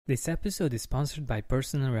This episode is sponsored by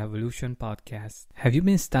Personal Revolution Podcast. Have you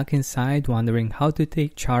been stuck inside wondering how to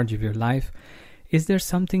take charge of your life? Is there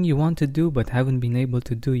something you want to do but haven't been able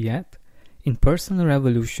to do yet? In Personal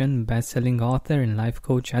Revolution, best-selling author and life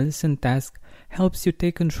coach Alison Task helps you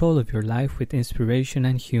take control of your life with inspiration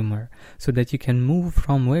and humor so that you can move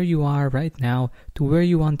from where you are right now to where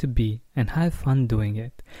you want to be and have fun doing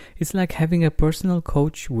it. It's like having a personal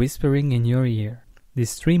coach whispering in your ear.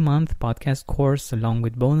 This 3-month podcast course, along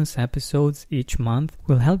with bonus episodes each month,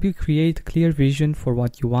 will help you create a clear vision for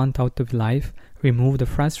what you want out of life, remove the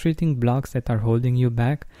frustrating blocks that are holding you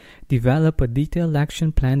back, develop a detailed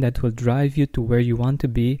action plan that will drive you to where you want to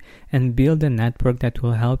be, and build a network that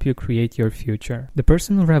will help you create your future. The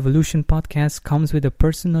Personal Revolution podcast comes with a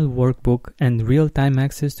personal workbook and real-time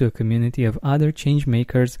access to a community of other change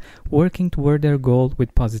makers working toward their goal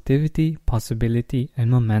with positivity, possibility, and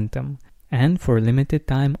momentum. And for a limited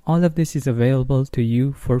time, all of this is available to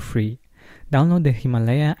you for free. Download the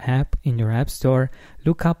Himalaya app in your app store,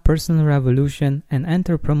 look up Personal Revolution, and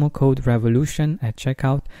enter promo code REVOLUTION at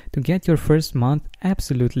checkout to get your first month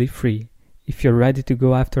absolutely free. If you're ready to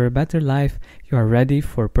go after a better life, you are ready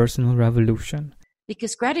for Personal Revolution.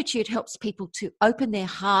 Because gratitude helps people to open their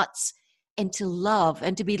hearts and to love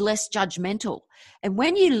and to be less judgmental. And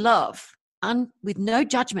when you love with no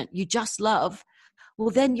judgment, you just love, well,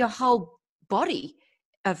 then your whole body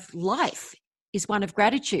of life is one of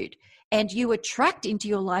gratitude, and you attract into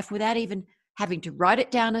your life without even having to write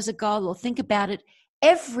it down as a goal or think about it,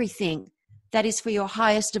 everything that is for your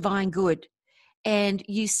highest divine good. And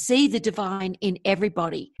you see the divine in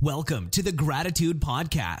everybody. Welcome to the Gratitude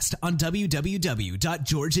Podcast on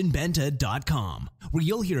www.georgianbenta.com, where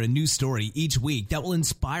you'll hear a new story each week that will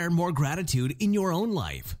inspire more gratitude in your own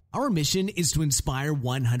life. Our mission is to inspire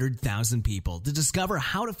 100,000 people to discover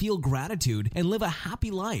how to feel gratitude and live a happy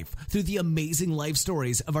life through the amazing life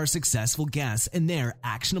stories of our successful guests and their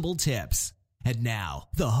actionable tips. And now,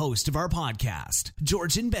 the host of our podcast,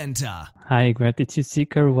 Georgian Benta. Hi, Gratitude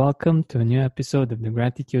Seeker. Welcome to a new episode of the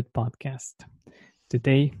Gratitude Podcast.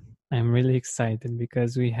 Today, I'm really excited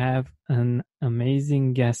because we have an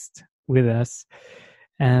amazing guest with us.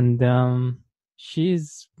 And she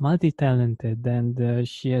is multi-talented and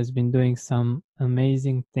she has been doing some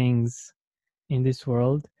amazing things in this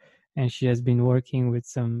world. And she has been working with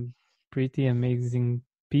some pretty amazing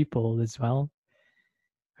people as well.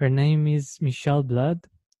 Her name is Michele Blood,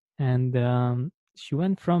 and she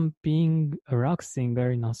went from being a rock singer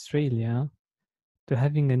in Australia to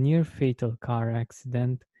having a near-fatal car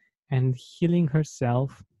accident and healing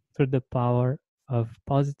herself through the power of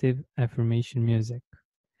positive affirmation music.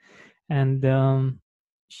 And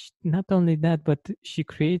not only that, but she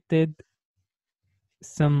created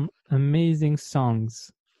some amazing songs,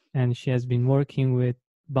 and she has been working with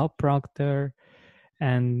Bob Proctor,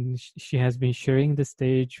 and she has been sharing the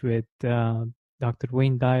stage with Dr.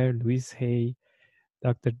 Wayne Dyer, Louise Hay,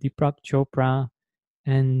 Dr. Deepak Chopra,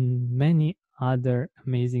 and many other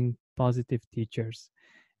amazing positive teachers.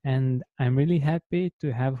 And I'm really happy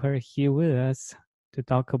to have her here with us to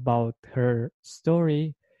talk about her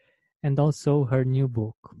story and also her new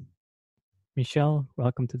book. Michele,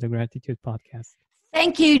 welcome to the Gratitude Podcast.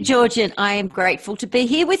 Thank you, Georgian. I am grateful to be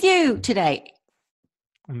here with you today.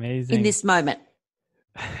 Amazing. In this moment.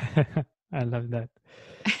 I love that.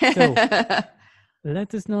 So,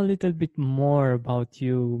 let us know a little bit more about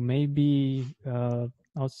you. Maybe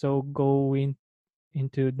also go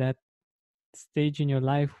into that stage in your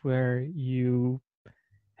life where you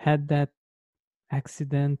had that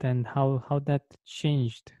accident and how that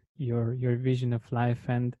changed your vision of life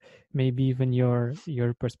and maybe even your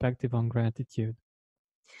perspective on gratitude.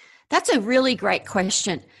 That's a really great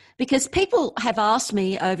question, because people have asked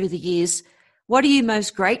me over the years, what are you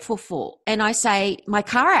most grateful for? And I say, my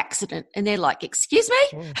car accident. And they're like, excuse me?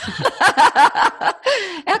 Oh.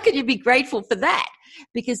 How can you be grateful for that?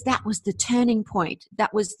 Because that was the turning point.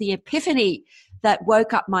 That was the epiphany that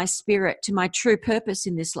woke up my spirit to my true purpose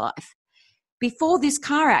in this life. Before this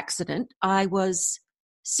car accident, I was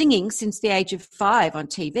singing since the age of 5 on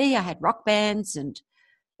TV. I had rock bands and,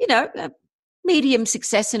 medium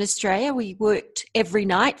success in Australia. We worked every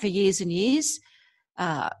night for years and years.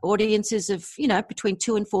 Audiences of, between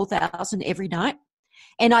 2,000 and 4,000 every night.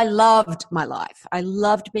 And I loved my life. I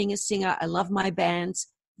loved being a singer. I loved my bands.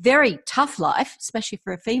 Very tough life, especially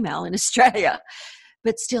for a female in Australia.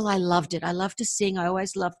 But still, I loved it. I loved to sing. I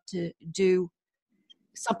always loved to do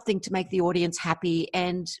something to make the audience happy.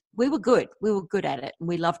 And we were good. We were good at it and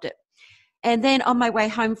we loved it. And then on my way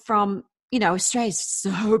home from, Australia's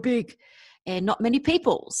so big and not many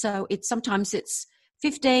people. So sometimes it's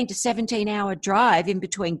 15 to 17 hour drive in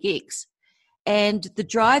between gigs. And the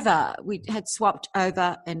driver, we had swapped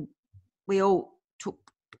over, and we all took,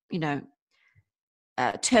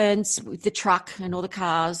 turns with the truck and all the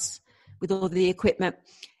cars with all the equipment.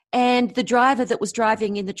 And the driver that was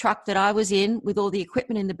driving in the truck that I was in with all the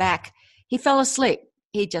equipment in the back, he fell asleep.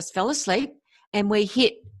 He just fell asleep, and we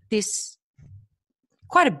hit this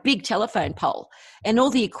quite a big telephone pole, and all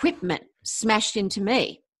the equipment smashed into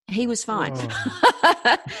me. He was fine.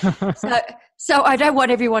 So I don't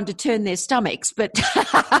want everyone to turn their stomachs, but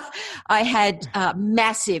I had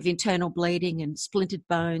massive internal bleeding and splintered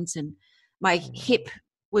bones, and my hip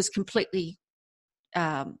was completely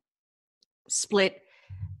split,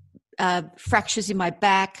 fractures in my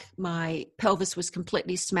back, my pelvis was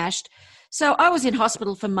completely smashed. So I was in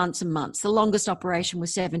hospital for months and months. The longest operation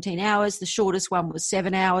was 17 hours. The shortest one was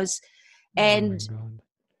 7 hours. And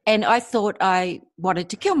I thought I wanted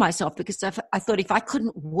to kill myself, because I thought if I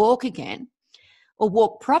couldn't walk again or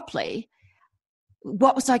walk properly,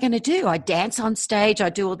 what was I going to do? I dance on stage. I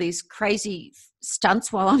do all these crazy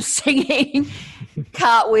stunts while I'm singing,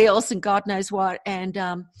 cartwheels and God knows what.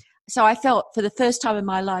 And so I felt for the first time in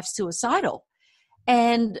my life suicidal.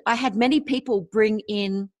 And I had many people bring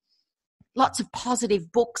in lots of positive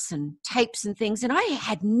books and tapes and things. And I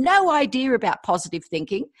had no idea about positive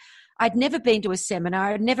thinking. I'd never been to a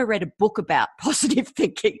seminar. I'd never read a book about positive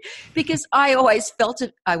thinking, because I always felt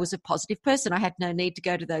I was a positive person. I had no need to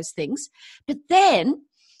go to those things. But then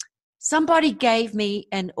somebody gave me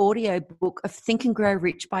an audio book of Think and Grow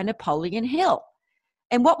Rich by Napoleon Hill.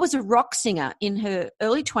 And what was a rock singer in her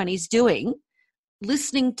early 20s doing?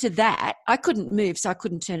 Listening to that, I couldn't move, so I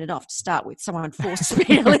couldn't turn it off to start with. Someone forced me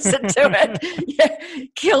to listen to it. Yeah,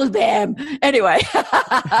 kill them. Anyway.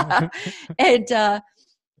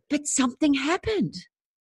 But something happened.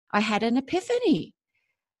 I had an epiphany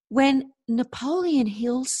when Napoleon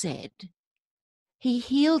Hill said he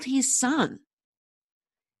healed his son.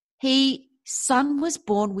 His son was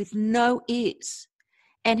born with no ears,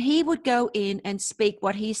 and he would go in and speak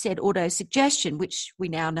what he said, autosuggestion, which we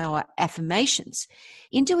now know are affirmations,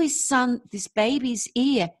 into his son, this baby's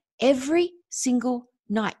ear, every single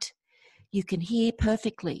night. You can hear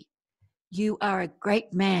perfectly. You are a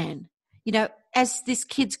great man. As this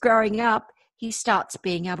kid's growing up, he starts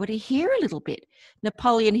being able to hear a little bit.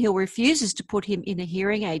 Napoleon Hill refuses to put him in a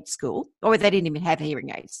hearing aid school, or they didn't even have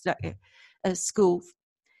hearing aids, a school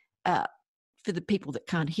for the people that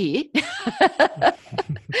can't hear,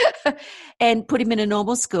 and put him in a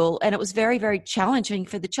normal school. And it was very, very challenging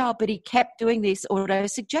for the child, but he kept doing this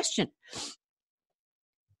auto-suggestion.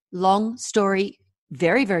 Long story,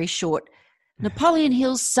 very, very short. Napoleon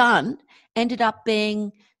Hill's son ended up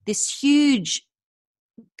being this huge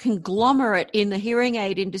conglomerate in the hearing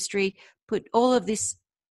aid industry, put all of this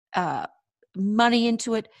money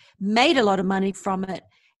into it, made a lot of money from it,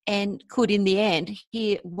 and could in the end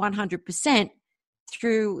hear 100%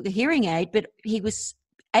 through the hearing aid, but he was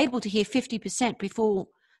able to hear 50% before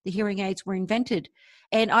the hearing aids were invented.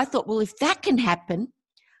 And I thought, well, if that can happen,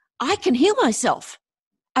 I can heal myself.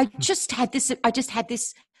 I just had this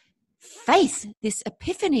faith, this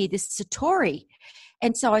epiphany, this satori.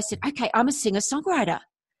 And so I said, okay, I'm a singer-songwriter.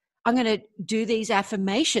 I'm going to do these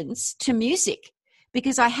affirmations to music,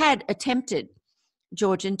 because I had attempted,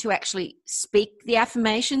 Georgian, to actually speak the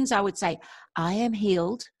affirmations. I would say, I am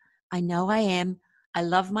healed. I know I am. I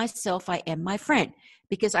love myself. I am my friend.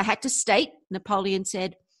 Because I had to state, Napoleon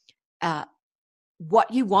said,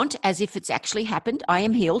 what you want as if it's actually happened. I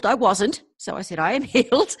am healed. I wasn't. So I said, I am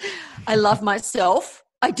healed. I love myself.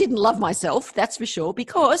 I didn't love myself, that's for sure,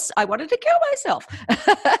 because I wanted to kill myself.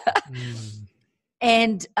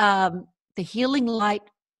 And the healing light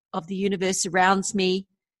of the universe surrounds me.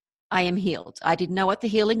 I am healed. I didn't know what the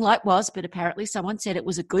healing light was, but apparently someone said it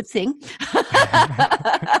was a good thing.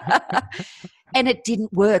 And it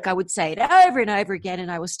didn't work. I would say it over and over again,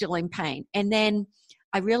 and I was still in pain. And then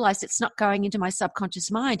I realized it's not going into my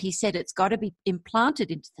subconscious mind. He said it's got to be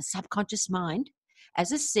implanted into the subconscious mind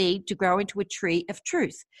as a seed to grow into a tree of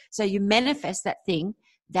truth. So you manifest that thing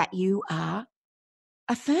that you are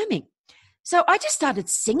affirming. So I just started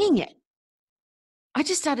singing it.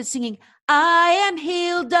 I am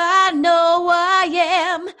healed, I know I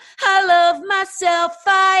am. I love myself,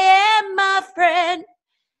 I am my friend.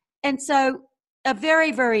 And so a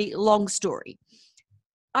very, very long story.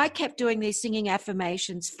 I kept doing these singing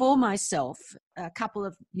affirmations for myself. A couple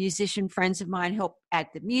of musician friends of mine helped add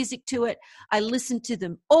the music to it. I listened to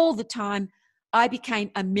them all the time. I became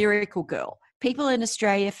a miracle girl. People in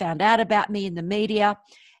Australia found out about me in the media,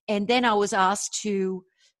 and then I was asked to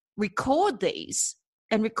record these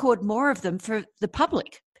and record more of them for the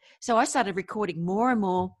public. So I started recording more and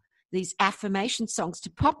more these affirmation songs to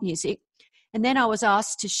pop music, And then I was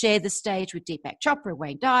asked to share the stage with Deepak Chopra,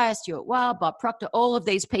 Wayne Dyer, Stuart Wilde, Bob Proctor, all of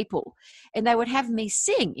these people. And they would have me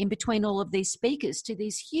sing in between all of these speakers to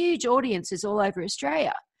these huge audiences all over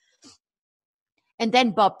Australia. And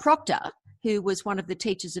then Bob Proctor, who was one of the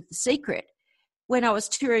teachers of The Secret, when I was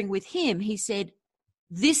touring with him, he said,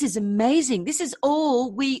 this is amazing. This is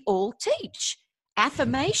all we all teach.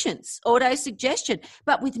 Affirmations, auto-suggestion,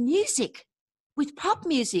 but with music, with pop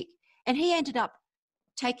music. And he ended up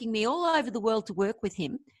taking me all over the world to work with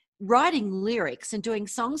him, writing lyrics and doing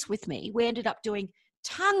songs with me. We ended up doing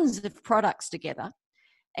tons of products together,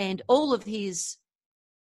 and all of his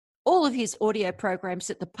audio programs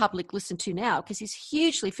that the public listen to now, because he's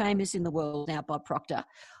hugely famous in the world now, Bob Proctor,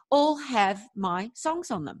 all have my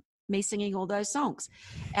songs on them, me singing all those songs.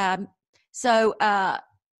 So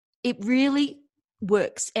it really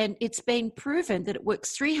works, and it's been proven that it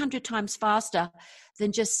works 300 times faster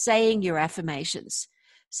than just saying your affirmations.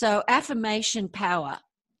 So affirmation power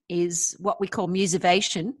is what we call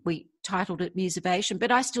musivation. We titled it musivation, but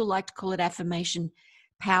I still like to call it affirmation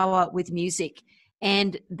power with music.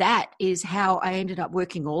 And that is how I ended up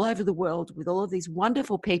working all over the world with all of these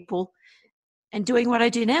wonderful people and doing what I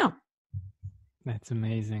do now. That's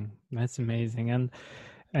amazing. That's amazing. And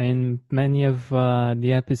in many of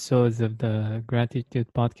the episodes of the Gratitude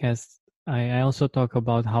podcast, I also talk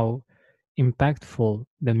about how impactful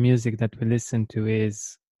the music that we listen to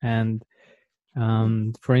is. And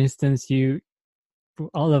for instance,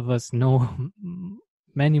 all of us know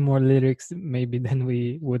many more lyrics maybe than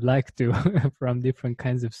we would like to from different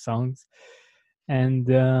kinds of songs. And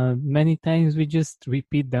many times we just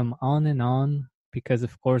repeat them on and on because,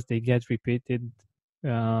 of course, they get repeated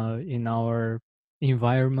in our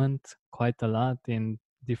environment quite a lot in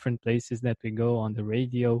different places that we go on the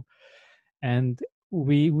radio. And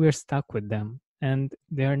we're stuck with them. And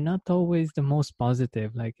they're not always the most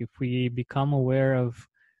positive. Like if we become aware of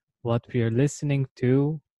what we are listening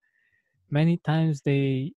to, many times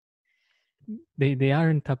they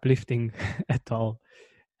aren't uplifting at all.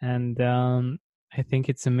 And I think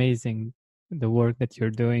it's amazing the work that you're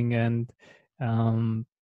doing, and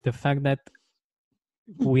the fact that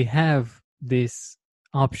we have this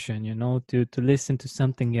option, to listen to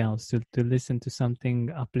something else, to listen to something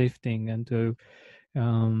uplifting, and to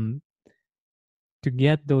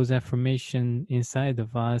get those affirmation inside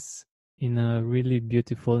of us in a really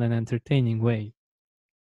beautiful and entertaining way.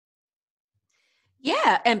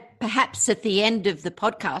 Yeah, and perhaps at the end of the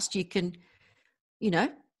podcast, you can,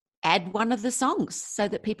 add one of the songs so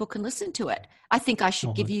that people can listen to it. I think I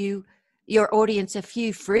should give your audience a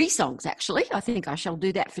few free songs, actually. I think I shall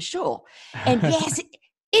do that for sure. And yes,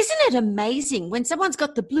 isn't it amazing when someone's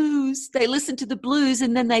got the blues, they listen to the blues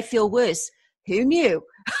and then they feel worse? Who knew?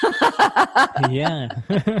 Yeah.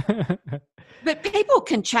 But people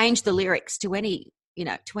can change the lyrics to any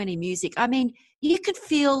music. I mean, you could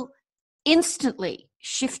feel instantly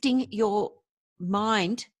shifting your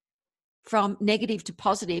mind from negative to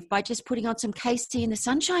positive by just putting on some Casey and the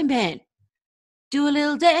Sunshine Band. Do a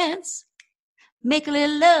little dance, make a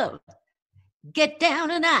little love, get down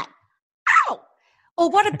tonight. Ow!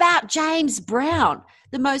 Or what about James Brown,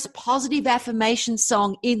 the most positive affirmation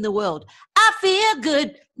song in the world? I feel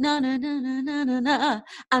good. Na, na, na, na, na, na, na.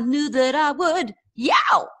 I knew that I would.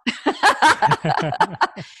 Yow!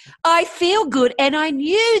 I feel good and I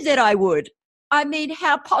knew that I would. I mean,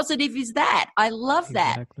 how positive is that? I love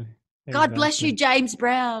that. Exactly. God bless you, James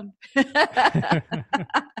Brown.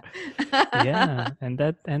 Yeah, and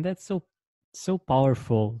that's so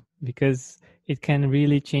powerful because it can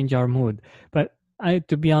really change our mood. But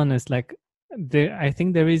to be honest, I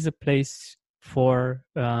think there is a place for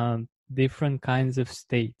different kinds of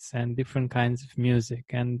states and different kinds of music,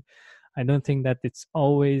 and I don't think that it's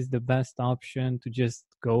always the best option to just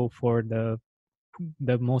go for the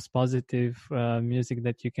most positive music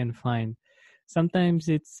that you can find. Sometimes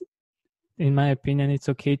in my opinion, it's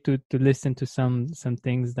okay to listen to some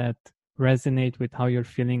things that resonate with how you're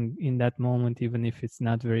feeling in that moment, even if it's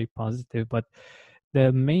not very positive. But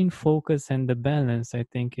the main focus and the balance, I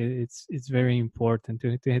think it's very important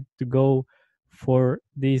to go for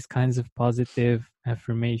these kinds of positive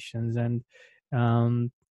affirmations. And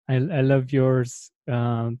I love yours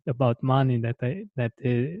about money, that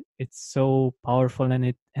it's so powerful and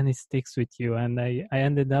it sticks with you. And I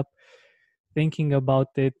ended up thinking about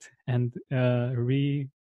it and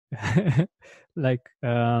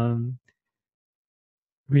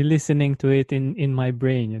re-listening to it in my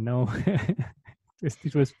brain,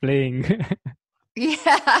 it was playing.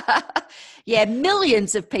 Yeah,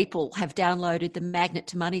 millions of people have downloaded the Magnet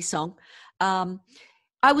to Money song.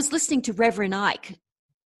 I was listening to Reverend Ike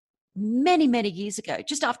many, many years ago,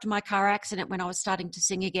 just after my car accident when I was starting to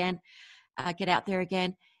sing again, get out there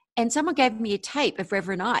again. And someone gave me a tape of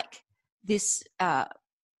Reverend Ike, this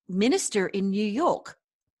minister in New York,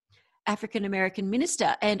 African-American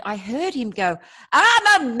minister. And I heard him go,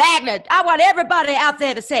 I'm a magnet. I want everybody out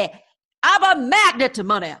there to say, I'm a magnet to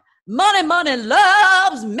money. Money, money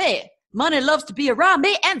loves me. Money loves to be around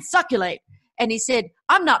me and succulate. And he said,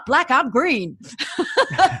 I'm not black, I'm green.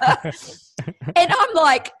 And I'm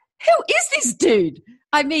like, who is this dude?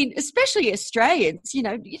 I mean, especially Australians, you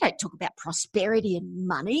don't talk about prosperity and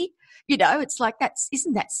money. It's like,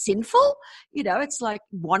 isn't that sinful? It's like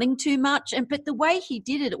wanting too much. But the way he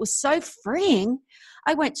did it, it was so freeing.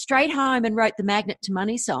 I went straight home and wrote the Magnet to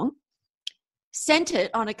Money song, sent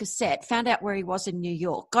it on a cassette, found out where he was in New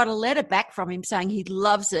York, got a letter back from him saying he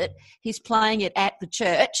loves it. He's playing it at the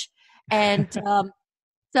church. And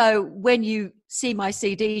so when you see my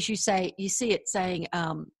CDs, you see it saying,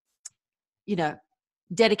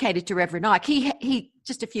 dedicated to Reverend Ike. He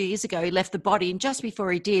just a few years ago, he left the body, and just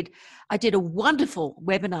before he did, I did a wonderful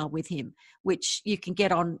webinar with him, which you can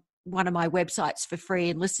get on one of my websites for free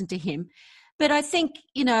and listen to him. But I think,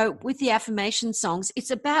 with the affirmation songs,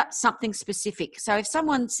 it's about something specific. So if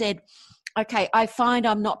someone said, okay, I find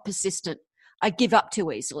I'm not persistent, I give up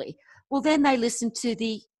too easily, well, then they listen to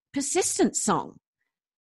the persistence song.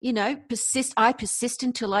 I persist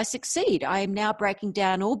until I succeed. I am now breaking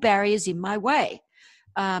down all barriers in my way.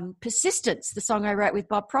 Persistence, the song I wrote with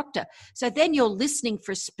Bob Proctor. So then you're listening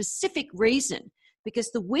for a specific reason,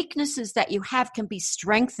 because the weaknesses that you have can be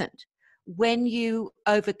strengthened when you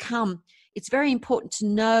overcome. It's very important to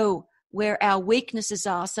know where our weaknesses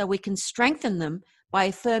are so we can strengthen them by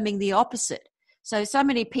affirming the opposite. So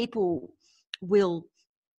many people will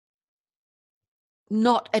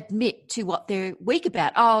not admit to what they're weak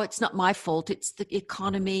about. Oh, it's not my fault. It's the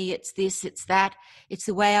economy. It's this, it's that. It's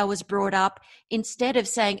the way I was brought up. Instead of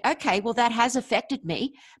saying, okay, well, that has affected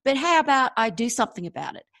me, but how about I do something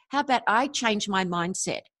about it? How about I change my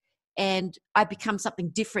mindset and I become something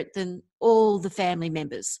different than all the family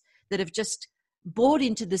members that have just bought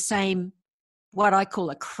into the same, what I call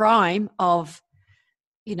a crime of,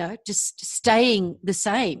 just staying the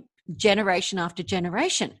same generation after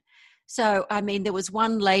generation. So, I mean, there was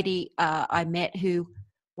one lady I met who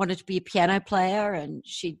wanted to be a piano player, and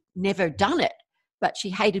she'd never done it, but she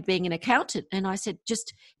hated being an accountant. And I said,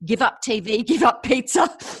 just give up TV, give up pizza,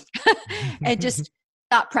 and just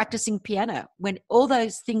start practicing piano. When all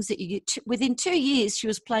those things that within 2 years, she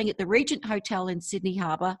was playing at the Regent Hotel in Sydney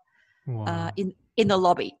Harbour. Wow. In the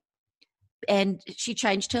lobby. And she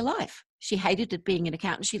changed her life. She hated it being an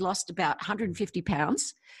accountant. She lost about 150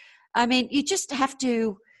 pounds. I mean, you just have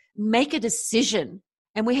to make a decision.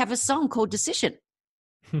 And we have a song called Decision,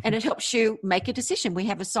 and it helps you make a decision. We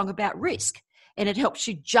have a song about risk, and it helps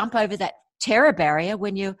you jump over that terror barrier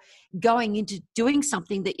when you're going into doing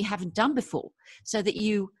something that you haven't done before, so that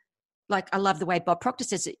you, like, I love the way Bob Proctor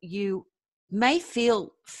says it, you may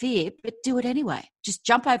feel fear, but do it anyway. Just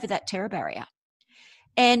jump over that terror barrier.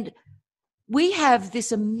 And we have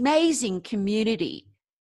this amazing community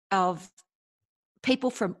of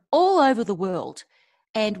people from all over the world.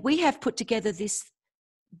 And we have put together this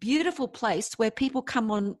beautiful place where people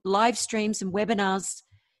come on live streams and webinars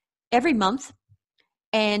every month.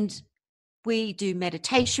 And we do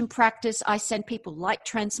meditation practice. I send people light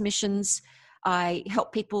transmissions. I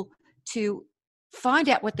help people to find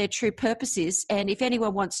out what their true purpose is. And if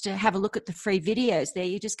anyone wants to have a look at the free videos there,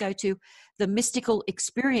 you just go to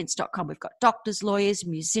themysticalexperience.com. We've got doctors, lawyers,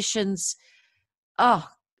 musicians,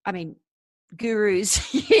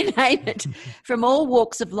 gurus, you name it, from all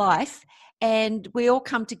walks of life. And we all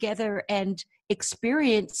come together and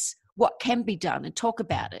experience what can be done and talk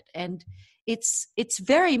about it. And it's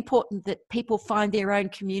very important that people find their own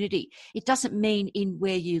community. It doesn't mean in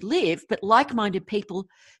where you live, but like-minded people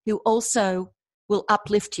who also will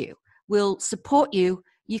uplift you, will support you,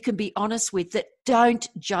 you can be honest with, that don't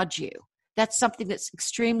judge you. That's something that's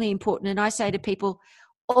extremely important. And I say to people,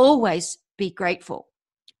 always be grateful.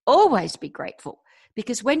 Always be grateful.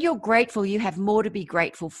 Because when you're grateful, you have more to be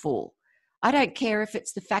grateful for. I don't care if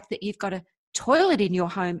it's the fact that you've got a toilet in your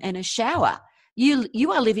home and a shower.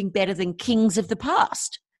 You are living better than kings of the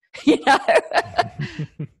past.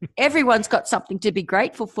 Everyone's got something to be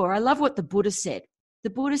grateful for. I love what the Buddha said. The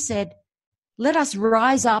Buddha said, let us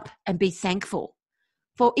rise up and be thankful.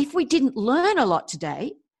 For if we didn't learn a lot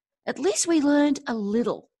today, at least we learned a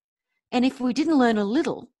little. And if we didn't learn a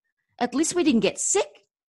little, at least we didn't get sick.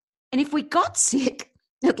 And if we got sick,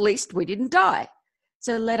 at least we didn't die.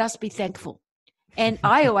 So let us be thankful. And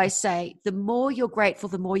I always say, the more you're grateful,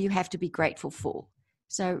 the more you have to be grateful for.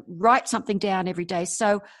 So write something down every day.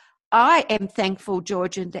 So I am thankful,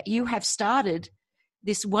 Georgian, that you have started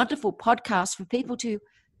this wonderful podcast for people to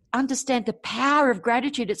understand the power of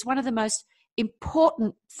gratitude. It's one of the most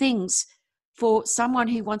important things for someone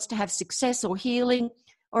who wants to have success or healing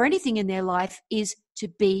or anything in their life is to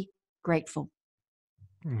be grateful.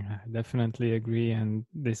 Yeah, I definitely agree. And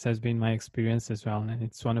this has been my experience as well. And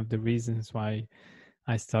it's one of the reasons why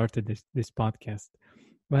I started this podcast.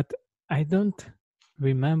 But I don't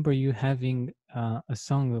remember you having a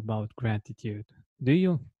song about gratitude. Do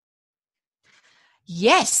you?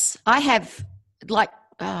 Yes, I have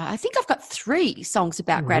I think I've got 3 songs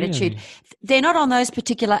about gratitude. Really? They're not on those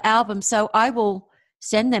particular albums, so I will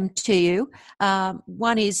send them to you.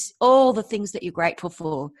 One is all the things that you're grateful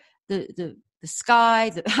for. The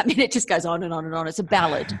sky, I mean, it just goes on and on and on. It's a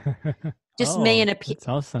ballad. Just me Oh, and that's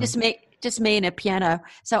awesome. just me and a piano.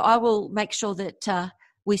 So I will make sure that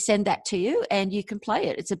we send that to you and you can play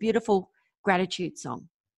it. It's a beautiful gratitude song.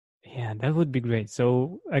 Yeah, that would be great.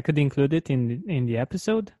 So I could include it in the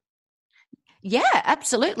episode? Yeah,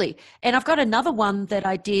 absolutely. And I've got another one that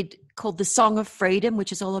I did called The Song of Freedom,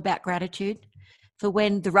 which is all about gratitude. For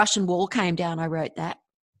when the Russian wall came down, I wrote that.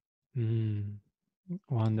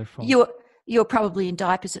 Wonderful. You were probably in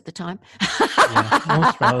diapers at the time. Yeah,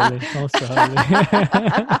 most probably.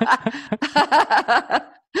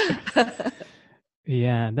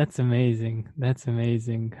 Yeah, that's amazing. That's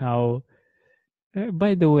amazing. How,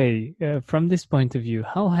 by the way, from this point of view,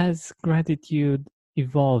 how has gratitude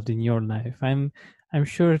evolved in your life? I'm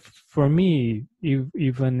sure for me,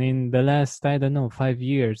 even in the last, I don't know, 5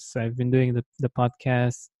 years, I've been doing the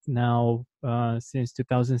podcast now since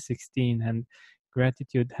 2016, and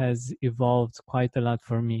gratitude has evolved quite a lot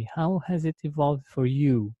for me. How has it evolved for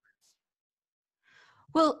you?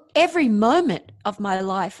 Well, every moment of my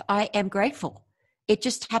life, I am grateful. It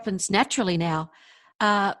just happens naturally now.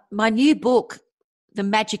 My new book, The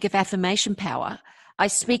Magic of Affirmation Power, I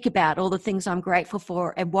speak about all the things I'm grateful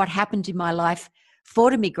for and what happened in my life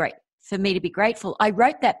for me to be grateful. I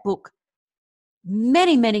wrote that book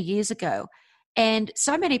many, many years ago. And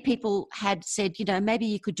so many people had said, maybe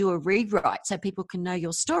you could do a rewrite so people can know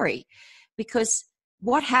your story. Because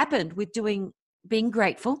what happened with being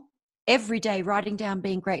grateful, every day writing down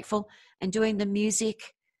being grateful and doing the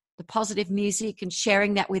music, the positive music and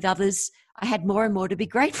sharing that with others, I had more and more to be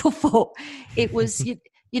grateful for. It was,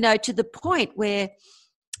 to the point where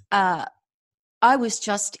I was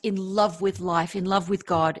just in love with life, in love with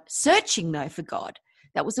God, searching though for God.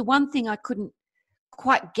 That was the one thing I couldn't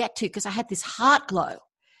quite get to because I had this heart glow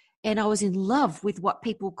and I was in love with what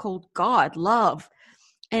people called God, love.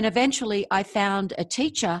 And eventually I found a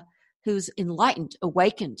teacher who's enlightened,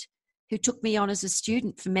 awakened, who took me on as a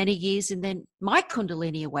student for many years. And then my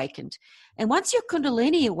Kundalini awakened. And once your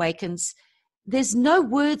Kundalini awakens, there's no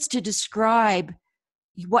words to describe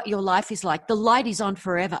what your life is like. The light is on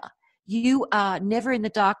forever. You are never in the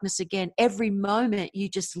darkness again. Every moment you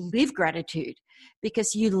just live gratitude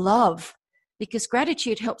because you love. Because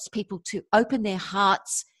gratitude helps people to open their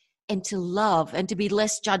hearts and to love and to be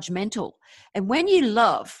less judgmental. And when you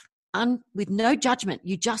love with no judgment,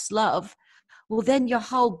 you just love, well, then your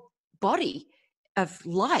whole body of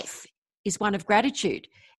life is one of gratitude.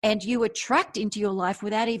 And you attract into your life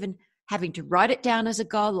without even having to write it down as a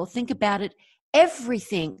goal or think about it,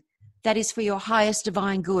 everything that is for your highest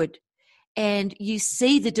divine good. And you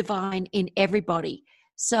see the divine in everybody.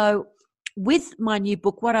 So with my new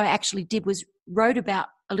book, what I actually did was wrote about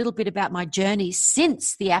a little bit about my journey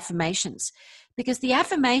since the affirmations, because the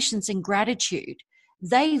affirmations and gratitude,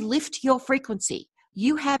 they lift your frequency.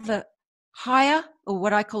 You have a higher, or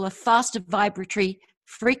what I call a faster vibratory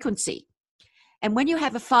frequency. And when you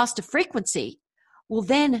have a faster frequency, well,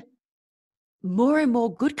 then more and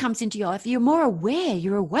more good comes into your life. You're more aware,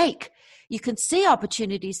 you're awake. You can see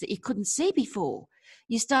opportunities that you couldn't see before.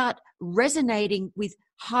 You start resonating with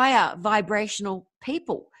higher vibrational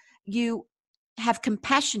people. You have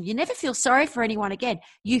compassion. You never feel sorry for anyone again.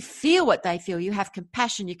 You feel what they feel. You have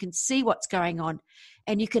compassion. You can see what's going on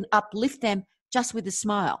and you can uplift them just with a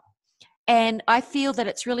smile. And I feel that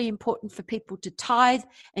it's really important for people to tithe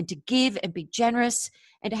and to give and be generous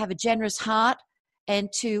and to have a generous heart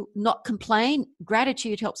and to not complain.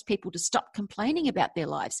 Gratitude helps people to stop complaining about their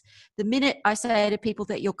lives. The minute I say to people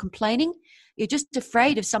that you're complaining, you're just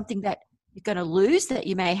afraid of something that you're going to lose that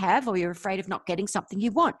you may have, or you're afraid of not getting something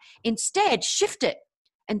you want. Instead, shift it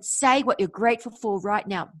and say what you're grateful for right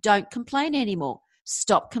now. Don't complain anymore.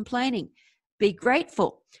 Stop complaining. Be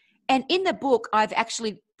grateful. And in the book, I've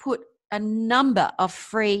actually put a number of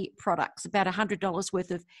free products, about $100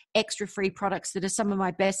 worth of extra free products that are some of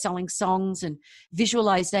my best-selling songs and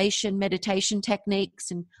visualization, meditation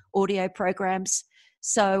techniques and audio programs.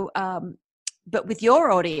 So, but with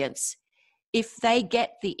your audience, if they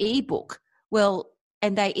get the ebook, well,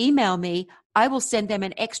 and they email me, I will send them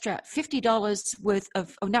an extra $50 worth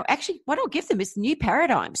of, oh no, actually, what I'll give them is New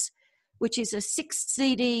Paradigms, which is a 6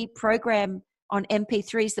 CD program on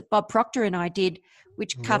MP3s that Bob Proctor and I did,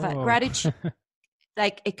 which cover Whoa. gratitude.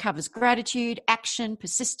 It covers gratitude, action,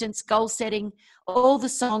 persistence, goal setting, all the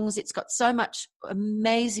songs. It's got so much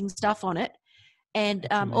amazing stuff on it. And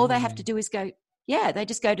all they have to do is they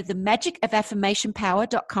just go to the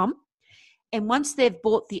magicofaffirmationpower.com. And once they've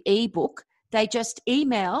bought the ebook, they just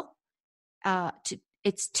email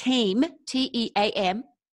it's team, TEAM,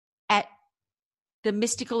 at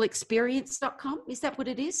themysticalexperience.com. Is that what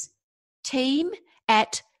it is? Team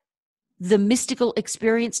at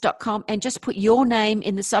themysticalexperience.com, and just put your name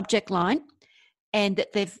in the subject line and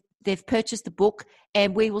that they've purchased the book,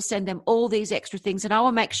 and we will send them all these extra things. And I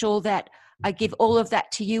will make sure that I give all of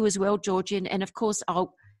that to you as well, Georgian. And of course,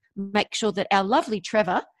 I'll make sure that our lovely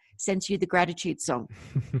Trevor sends you the gratitude song.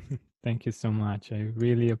 Thank you so much. I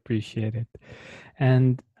really appreciate it.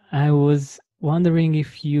 And I was wondering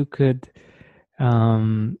if you could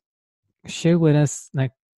share with us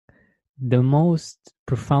like the most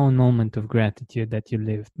profound moment of gratitude that you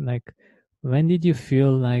lived. Like, when did you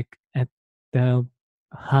feel like at the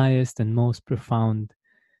highest and most profound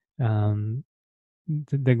the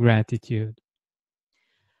gratitude?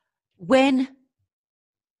 When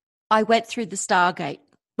I went through the Stargate,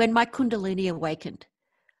 when my Kundalini awakened,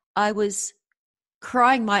 I was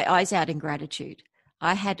crying my eyes out in gratitude.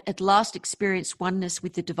 I had at last experienced oneness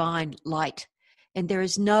with the divine light, and there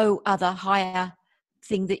is no other higher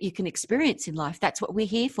thing that you can experience in life. That's what we're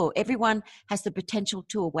here for. Everyone has the potential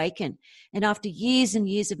to awaken. And after years and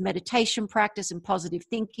years of meditation practice and positive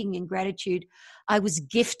thinking and gratitude, I was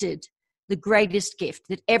gifted the greatest gift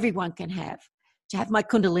that everyone can have, to have my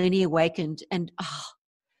Kundalini awakened. And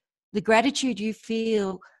the gratitude you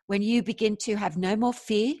feel when you begin to have no more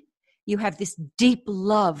fear, you have this deep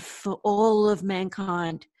love for all of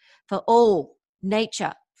mankind, for all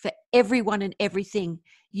nature, for everyone and everything.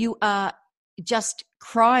 You are just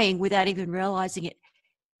crying without even realizing it.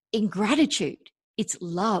 In gratitude, it's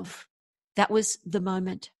love. That was the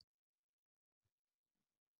moment.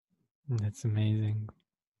 That's amazing.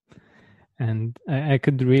 And I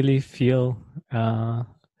could really feel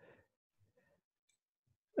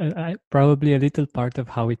probably a little part of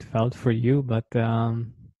how it felt for you, but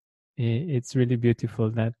it's really beautiful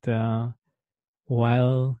that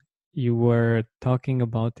while you were talking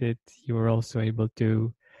about it, you were also able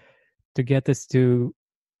to get us to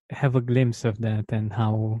have a glimpse of that and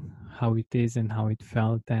how it is and how it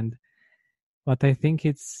felt. And what I think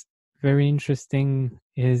it's very interesting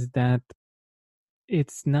is that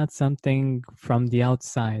it's not something from the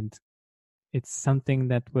outside. It's something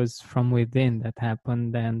that was from within that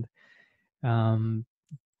happened, and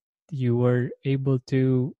you were able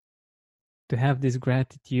to have this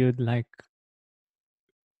gratitude, like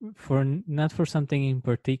for not for something in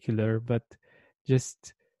particular, but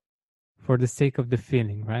just for the sake of the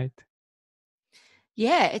feeling, right?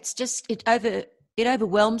 Yeah, it's just it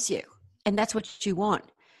overwhelms you, and that's what you want.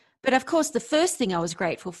 But of course, the first thing I was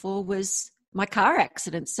grateful for was my car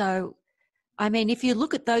accident. So, I mean, if you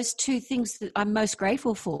look at those two things that I'm most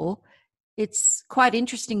grateful for, it's quite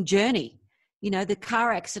interesting journey. You know, the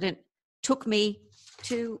car accident took me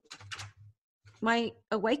to my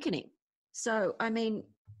awakening. So, I mean,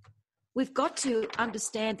 we've got to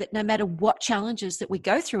understand that no matter what challenges that we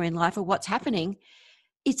go through in life or what's happening,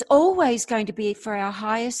 it's always going to be for our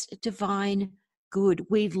highest divine good.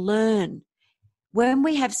 We learn. When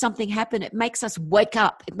we have something happen, it makes us wake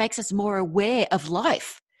up. It makes us more aware of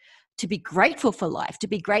life, to be grateful for life, to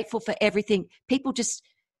be grateful for everything. People just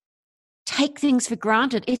take things for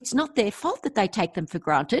granted. It's not their fault that they take them for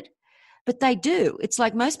granted, but they do. It's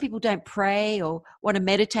like most people don't pray or want to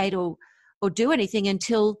meditate or do anything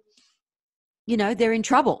until, you know, they're in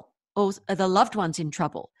trouble or the loved one's in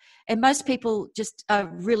trouble. And most people just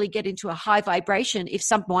really get into a high vibration if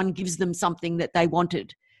someone gives them something that they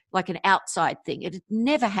wanted, like an outside thing. It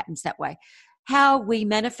never happens that way. How we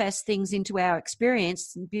manifest things into our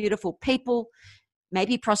experience, beautiful people,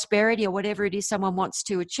 maybe prosperity or whatever it is someone wants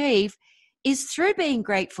to achieve, is through being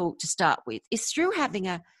grateful to start with, is through having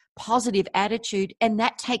a positive attitude. And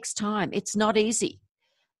that takes time. It's not easy.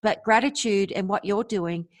 But gratitude and what you're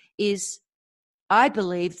doing is, I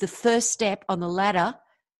believe, the first step on the ladder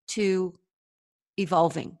to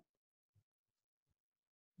evolving.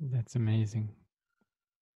 That's amazing.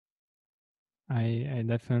 I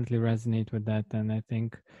definitely resonate with that, and I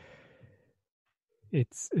think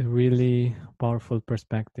it's a really powerful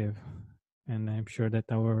perspective, and I'm sure that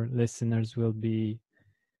our listeners will be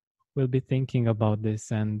we'll be thinking about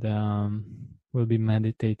this, and we'll be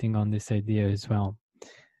meditating on this idea as well.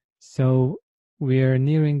 So we're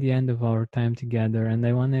nearing the end of our time together, and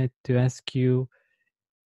I wanted to ask you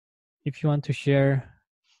if you want to share,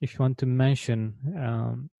 if you want to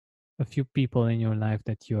mention a few people in your life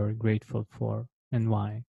that you're grateful for and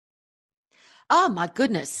why. Oh, my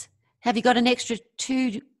goodness. Have you got an extra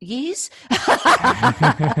 2 years?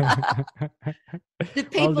 The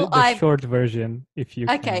people the short version, if you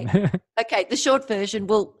Okay. can. Okay, the short version.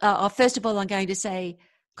 Well, first of all, I'm going to say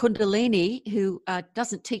Kundalini, who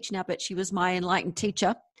doesn't teach now, but she was my enlightened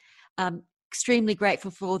teacher. Extremely grateful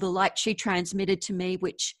for all the light she transmitted to me,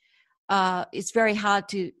 which is very hard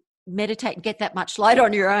to meditate and get that much light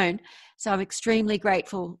on your own. So I'm extremely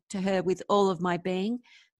grateful to her with all of my being.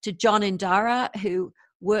 To John Indara, who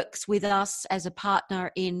works with us as a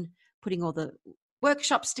partner in putting all the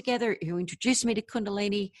workshops together, who introduced me to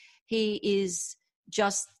Kundalini. He is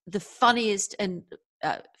just the funniest and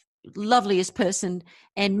loveliest person,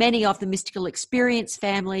 and many of the Mystical Experience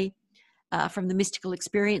family from the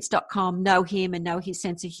mysticalexperience.com know him and know his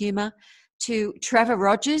sense of humor. To Trevor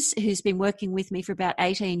Rogers, who's been working with me for about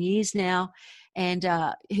 18 years now, and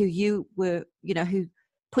who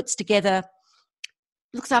puts together,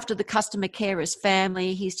 looks after the customer carers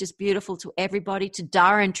family. He's just beautiful to everybody. To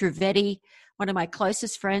Darren Trivedi, one of my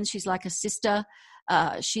closest friends. She's like a sister.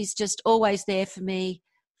 She's just always there for me.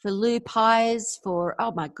 For Lou Pies, for,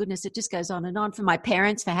 oh my goodness, it just goes on and on. For my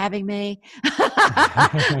parents for having me.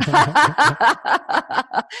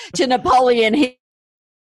 To Napoleon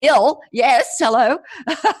Hill, yes, hello.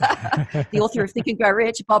 The author of Think and Grow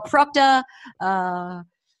Rich. Bob Proctor.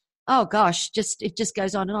 Oh gosh, it just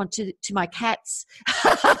goes on and on. To my cats,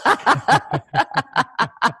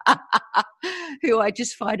 who I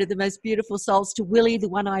just find are the most beautiful souls. To Willie, the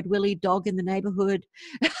one-eyed Willie dog in the neighborhood,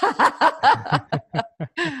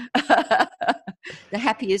 the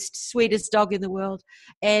happiest, sweetest dog in the world.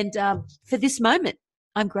 And for this moment,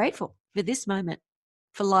 I'm grateful for this moment,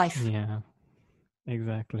 for life. Yeah,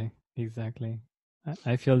 exactly.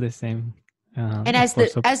 I feel the same. And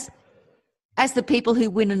as the people who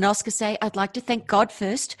win an Oscar say, I'd like to thank God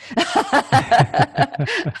first.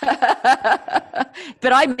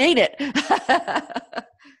 But I mean it.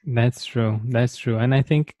 That's true. And I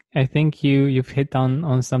think you've hit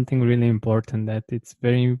on something really important, that it's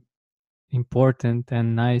very important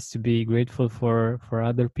and nice to be grateful for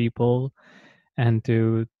other people, and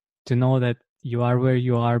to know that you are where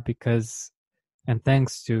you are because and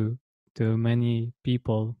thanks to many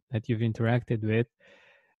people that you've interacted with.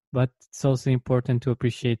 But it's also important to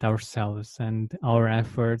appreciate ourselves and our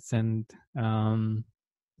efforts, and the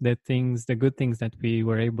good things that we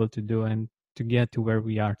were able to do, and to get to where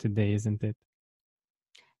we are today, isn't it?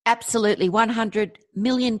 Absolutely, 100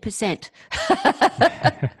 million %.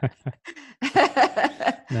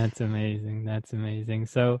 That's amazing.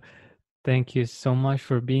 So thank you so much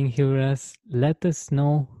for being here with us. Let us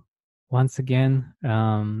know once again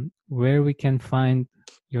where we can find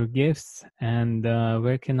your gifts, and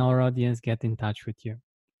where can our audience get in touch with you?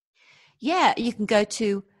 Yeah, you can go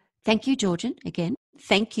to, thank you, Georgian, again,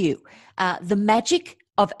 thank you. The Magic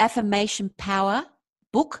of Affirmation Power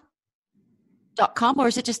book.com, or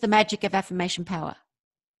is it just the Magic of Affirmation Power?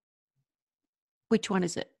 Which one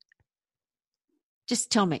is it?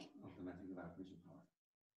 Just tell me.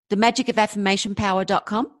 The Magic of Affirmation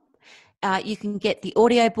Power.com. You can get the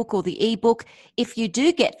audio book or the ebook. If you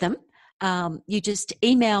do get them, you just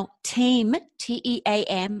email team,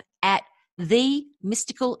 TEAM, at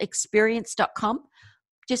themysticalexperience.com.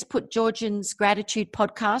 Just put Georgian's Gratitude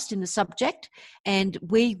Podcast in the subject, and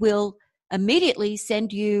we will immediately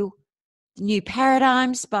send you New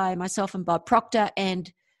Paradigms by myself and Bob Proctor,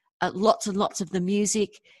 and lots and lots of the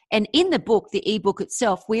music. And in the book, the ebook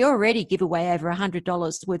itself, we already give away over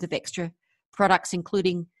 $100 worth of extra products,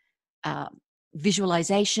 including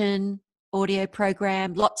visualization, audio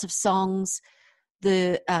program, lots of songs,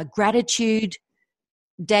 the gratitude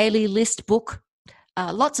daily list book,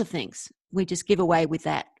 lots of things we just give away with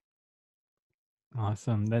that.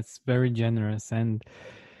 Awesome. That's very generous. And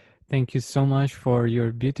thank you so much for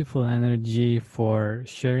your beautiful energy, for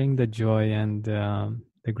sharing the joy and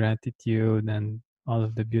the gratitude and all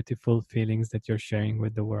of the beautiful feelings that you're sharing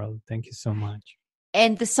with the world. Thank you so much.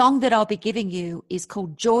 And the song that I'll be giving you is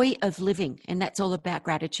called Joy of Living, and that's all about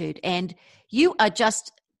gratitude. And you are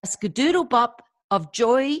just a skadoodle bop of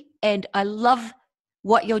joy, and I love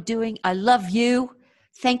what you're doing. I love you.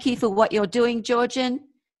 Thank you for what you're doing, Georgian.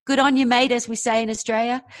 Good on you, mate, as we say in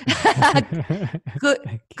Australia.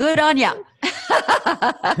 Good on you.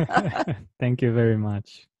 Thank you very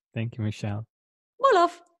much. Thank you, Michele. More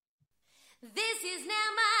love. This is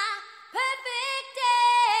now my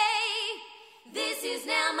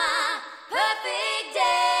perfect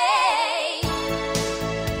day.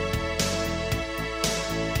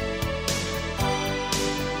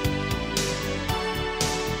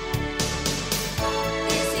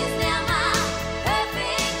 This is now my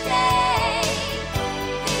perfect day.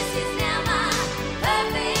 This is now my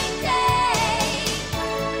perfect day.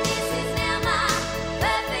 This is now my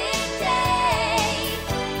perfect day.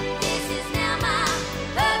 This is now my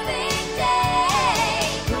perfect day.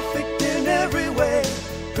 Perfect in every way,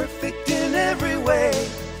 perfect in every way.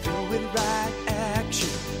 Filled with right action,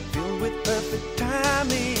 filled with perfect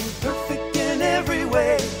timing. Perfect in every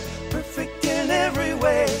way, perfect in every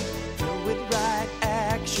way. Filled with right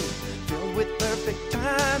action, filled with perfect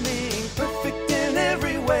timing. Perfect in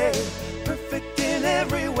every way, perfect in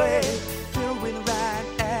every way. Filled with right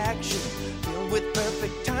action, filled with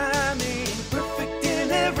perfect timing. Perfect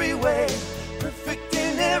in every way, perfect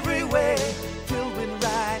in every way. Filled with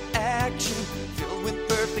right action, filled with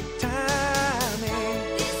perfect timing.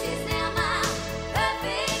 This is now my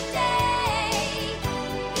perfect day.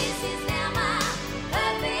 This is now my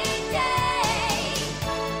perfect day.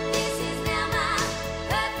 This is now my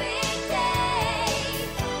perfect day.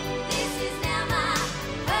 This is now my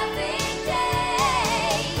perfect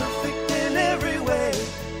day. Perfect in every way,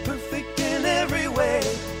 perfect in every way.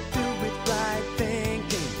 Filled with right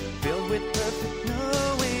thinking, filled with perfect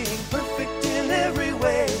knowing. Perfect in every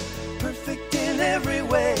way, perfect in every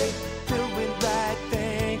way. Filled with right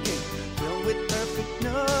thinking, filled with perfect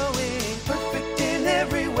knowing. Perfect in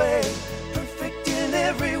every way, perfect in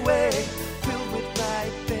every way. Filled with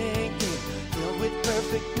right thinking, filled with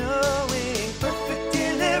perfect knowing. Perfect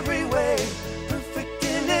in every way, perfect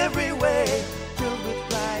in every way. Filled with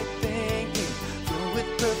right thinking, filled with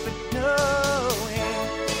perfect knowing.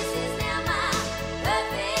 This is now my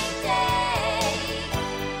perfect day.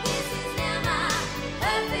 This is now my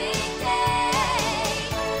perfect day.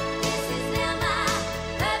 This is now my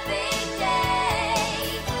perfect day.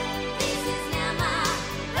 This is now my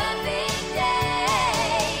perfect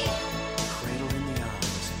day. Cradled in the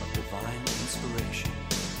arms of divine inspiration,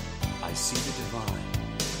 I see the divine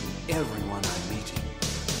in everyone I'm meeting.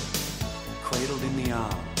 Cradled in the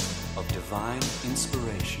arms of divine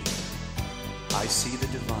inspiration, I see the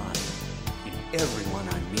divine in everyone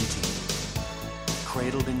I'm meeting.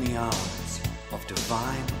 Cradled in the arms of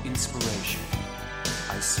divine inspiration,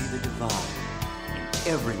 I see the divine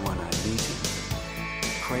in everyone I'm meeting.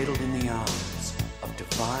 Cradled in the arms of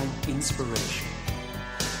divine inspiration,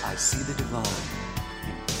 I see the divine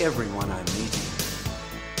in everyone I'm meeting.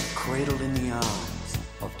 Cradled in the arms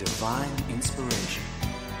of divine inspiration,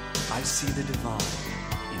 I see the divine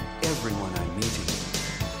in everyone I'm meeting.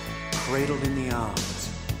 Cradled in the arms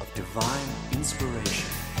of divine inspiration,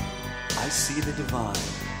 I see the divine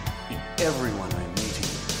in everyone I'm meeting.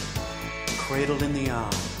 Cradled in the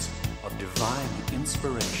arms of divine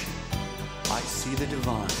inspiration, I see the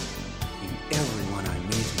divine in everyone I'm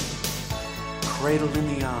meeting. Cradled in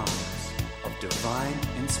the arms of divine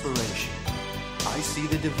inspiration, I see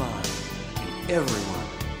the divine in everyone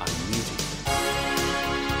I'm meeting.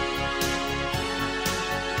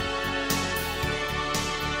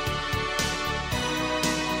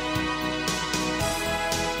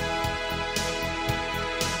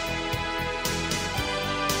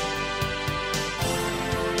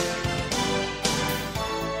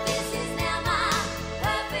 This is now my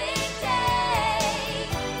perfect day.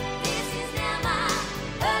 This is now my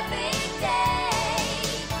perfect day.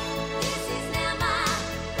 This is now my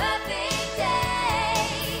perfect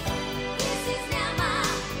day. This is now my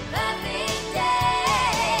perfect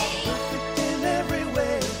day. Perfect in every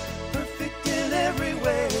way, perfect in every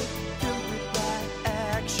way. Filled with right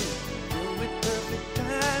action, filled with perfect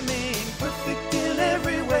timing. Perfect in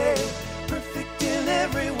every way, perfect in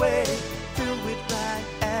every way. Filled with right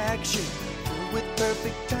action, filled with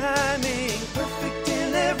perfect timing. Perfect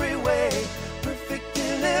in every way, perfect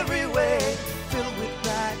in every way. Filled with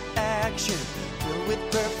right action, filled with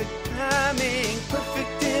perfect timing.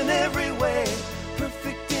 Perfect in every way,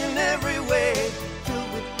 perfect in every way.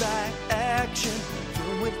 Filled with right action,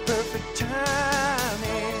 filled with perfect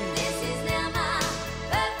timing. This is now my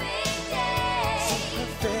perfect day.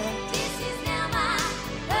 Perfect, This is now my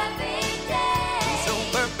perfect day. so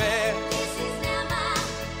perfect, This is now my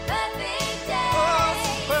perfect day. oh,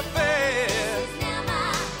 so This perfect. is now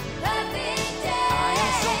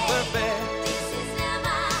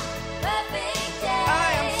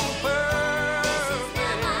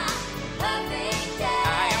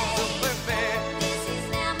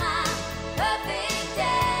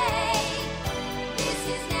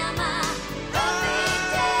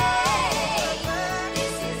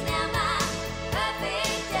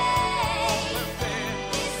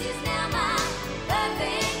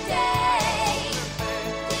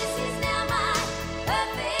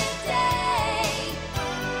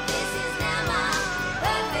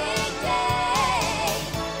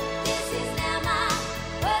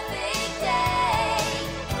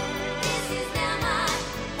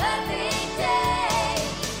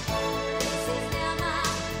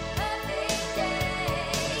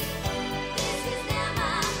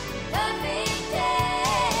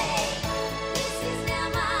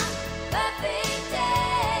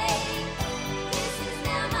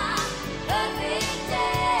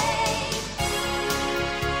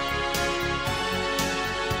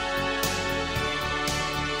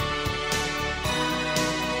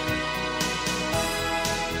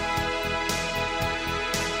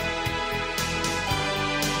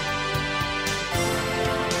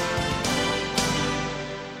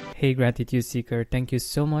Hey Gratitude Seeker, thank you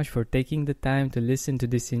so much for taking the time to listen to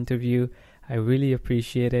this interview. I really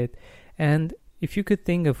appreciate it. And if you could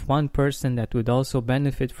think of one person that would also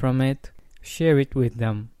benefit from it, share it with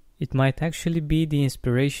them. It might actually be the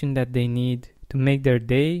inspiration that they need to make their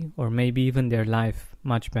day or maybe even their life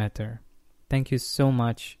much better. Thank you so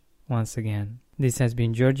much once again. This has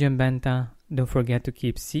been Georgian Benta. Don't forget to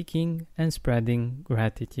keep seeking and spreading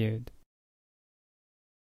gratitude.